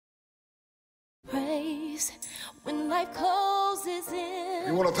leaves, when life closes in.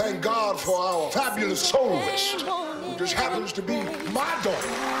 We want to thank God for our fabulous soloist, who just happens to be my daughter.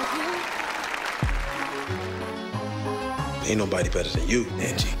 Ain't nobody better than you,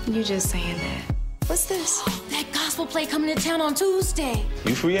 Angie. You just saying that. What's this? That gospel play coming to town on Tuesday.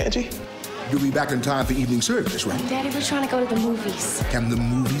 You free, Angie? You'll be back in time for evening service, right? Daddy, we're trying to go to the movies. Can the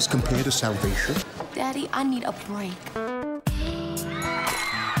movies compare to salvation? Daddy, I need a break.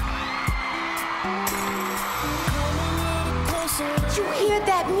 You hear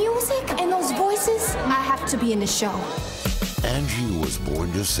that music and those voices? I have to be in the show. Angie was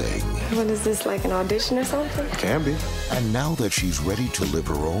born to sing. What is this, like an audition or something? Can be. And now that she's ready to live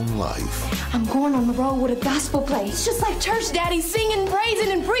her own life, I'm going on the road with a gospel play. It's just like church, Daddy, singing,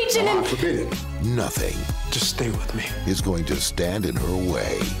 praising, and preaching and... Forbidden. nothing Just stay with me. is going to stand in her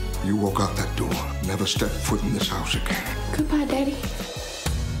way. You walk out that door, never step foot in this house again. Goodbye, Daddy.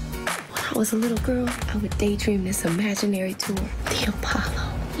 When I was a little girl, I would daydream this imaginary tour, the Apollo.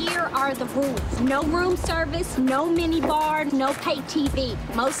 Here are the rules. No room service, no mini bar, no pay TV.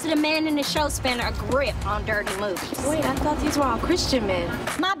 Most of the men in the show spend a grip on dirty movies. Wait, I thought these were all Christian men.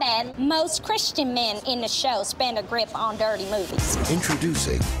 My bad. Most Christian men in the show spend a grip on dirty movies.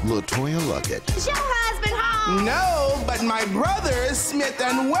 Introducing LaToya Luckett, Is your husband home? No, but my brothers, Smith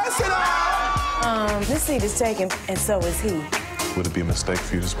and Wesson, are. This seat is taken, and so is he. Would it be a mistake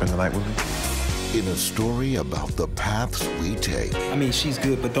for you to spend the night with me? in a story about the paths we take. I mean, she's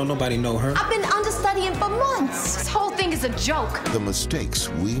good, but don't nobody know her. I've been understudying for months. This whole thing is a joke. The mistakes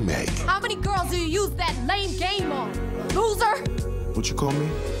we make. How many girls do you use that lame game on? Loser? What you call me?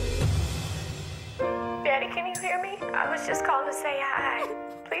 Daddy, can you hear me? I was just calling to say hi.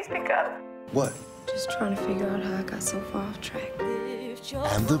 Please pick up. What? Just trying to figure out how I got so far off track.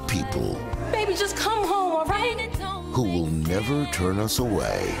 And the people Baby, just come home, all right? who will never turn us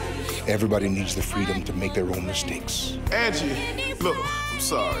away. Everybody needs the freedom to make their own mistakes. Angie, look, I'm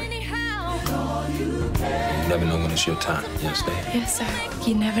sorry. You never know when it's your time. You understand? Yes, sir.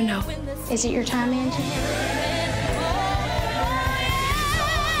 You never know. Is it your time, Angie?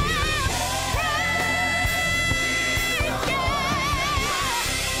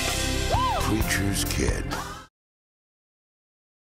 Preacher's Kid.